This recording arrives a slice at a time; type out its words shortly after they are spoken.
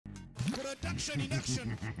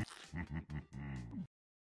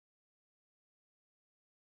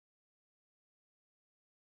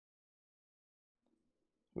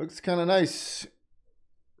Looks kind of nice.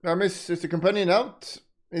 I miss. Is the companion out?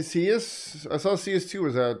 Is CS? I saw CS2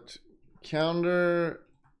 was out. Counter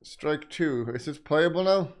Strike 2. Is it playable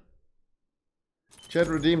now? Chad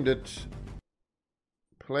redeemed it.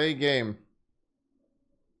 Play game.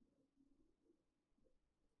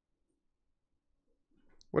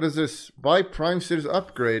 What is this? Buy Prime status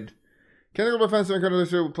upgrade. Can the global fans and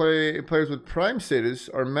will play players with Prime status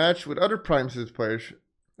are matched with other Prime status players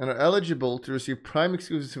and are eligible to receive Prime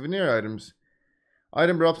exclusive souvenir items,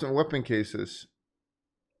 item drops, and weapon cases.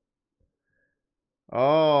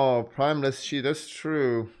 Oh, Primeless cheat. That's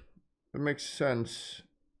true. That makes sense.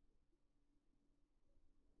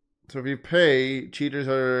 So if you pay, cheaters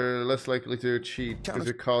are less likely to cheat because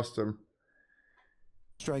it costs them.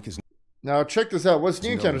 Strike is now check this out. What's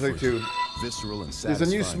new in Counter Strike 2? visceral and There's a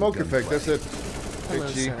new smoke effect. That's it. Hello,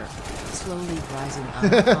 Big G. sir. Slowly rising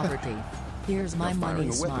out of poverty. Here's my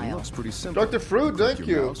money smile. Looks pretty simple. Dr. Fruit, thank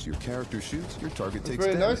you. Mouse, your character shoots, your target That's takes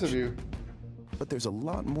very damage. nice of you. But there's a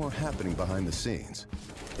lot more happening behind the scenes.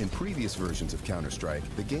 In previous versions of Counter-Strike,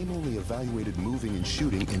 the game only evaluated moving and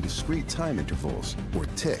shooting in discrete time intervals, or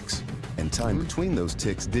ticks, and time between those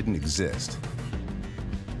ticks didn't exist.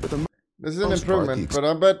 But This is an improvement, but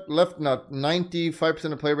I bet left not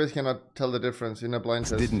 95% of player base cannot tell the difference in a blind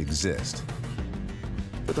test. didn't exist.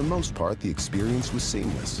 For the most part, the experience was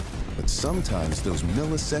seamless. But sometimes those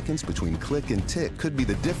milliseconds between click and tick could be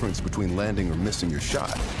the difference between landing or missing your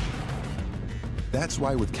shot. That's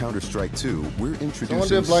why with Counter-Strike 2, we're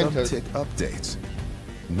introducing sub-tick updates.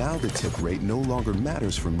 Now the tick rate no longer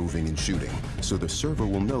matters for moving and shooting, so the server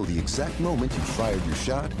will know the exact moment you fired your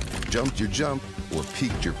shot, jumped your jump, or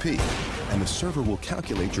peeked your peek, and the server will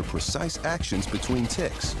calculate your precise actions between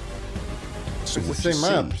ticks. So It's what the you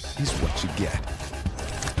same maps. see is what you get.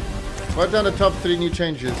 Write down the top 3 new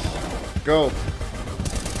changes. Go.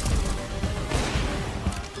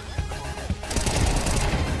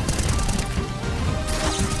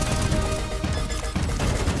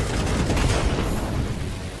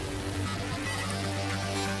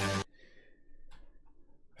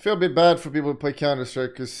 I feel a bit bad for people who play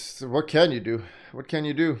Counter-Strike, because what can you do? What can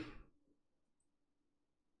you do?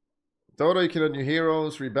 Dota, you can add new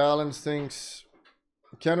heroes, rebalance things.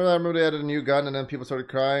 Counter Armor, they added a new gun and then people started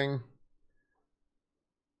crying.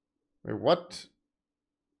 Wait, what?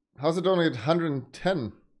 How's it only at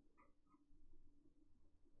 110?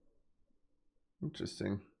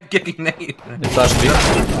 Interesting. Getting nade. What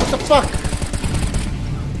the fuck?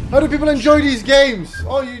 How do people enjoy these games?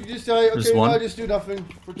 Oh, you just die. Okay, I just do nothing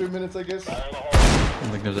for 2 minutes, I guess. I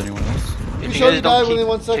don't think there's anyone else. You sure you die within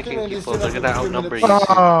 1 second and you still they're have gonna 2 outnumber minutes?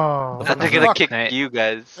 you. Oh, They're gonna kick you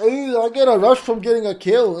guys. I get a rush from getting a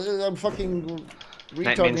kill. I'm fucking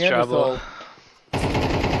retard Neanderthal.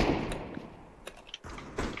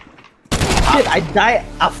 Shit, I die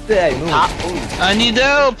after I move. I need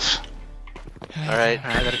help! Alright,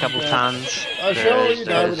 I got a couple tons. I show you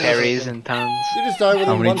die within Terries and tons. You just die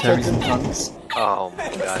within 1 second. Oh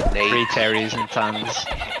my god, Nate. 3 Terries and tons.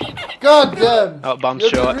 God damn! Oh, bomb you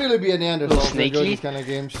shot. could really be a Neanderthal to enjoy Sneaky. these kind of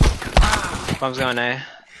games. Bomb's going A.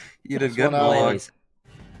 You did That's good, 1 hour. boy.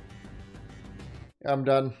 I'm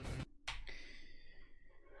done.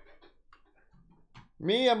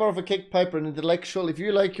 Me, I'm more of a kick piper and intellectual. If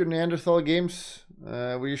you like your Neanderthal games,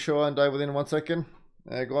 where you show and die within 1 second,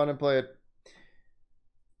 go on and play it.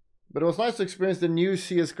 But it was nice to experience the new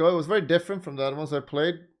CSGO. It was very different from the other ones I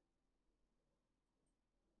played.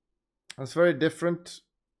 It was very different.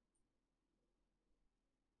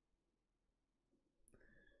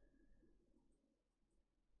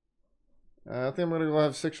 I think I'm gonna go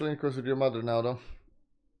have sexual intercourse with your mother now, though.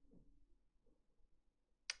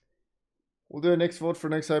 We'll do a next vote for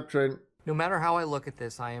next hype train. No matter how I look at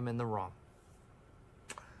this, I am in the wrong.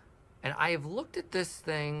 And I have looked at this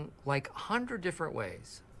thing like 100 different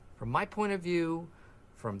ways. From my point of view,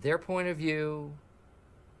 from their point of view,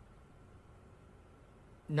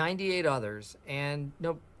 98 others, and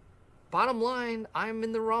no, bottom line, I'm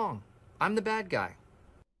in the wrong. I'm the bad guy.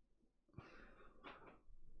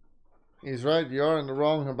 He's right, you are in the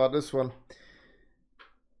wrong about this one.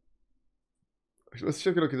 Let's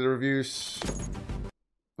take a look at the reviews.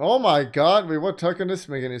 Oh my god, wait, what? How can this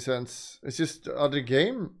make any sense? It's just other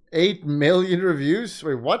game? 8 million reviews?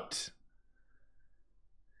 Wait, what?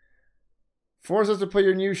 Force us to play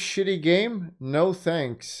your new shitty game? No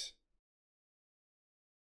thanks.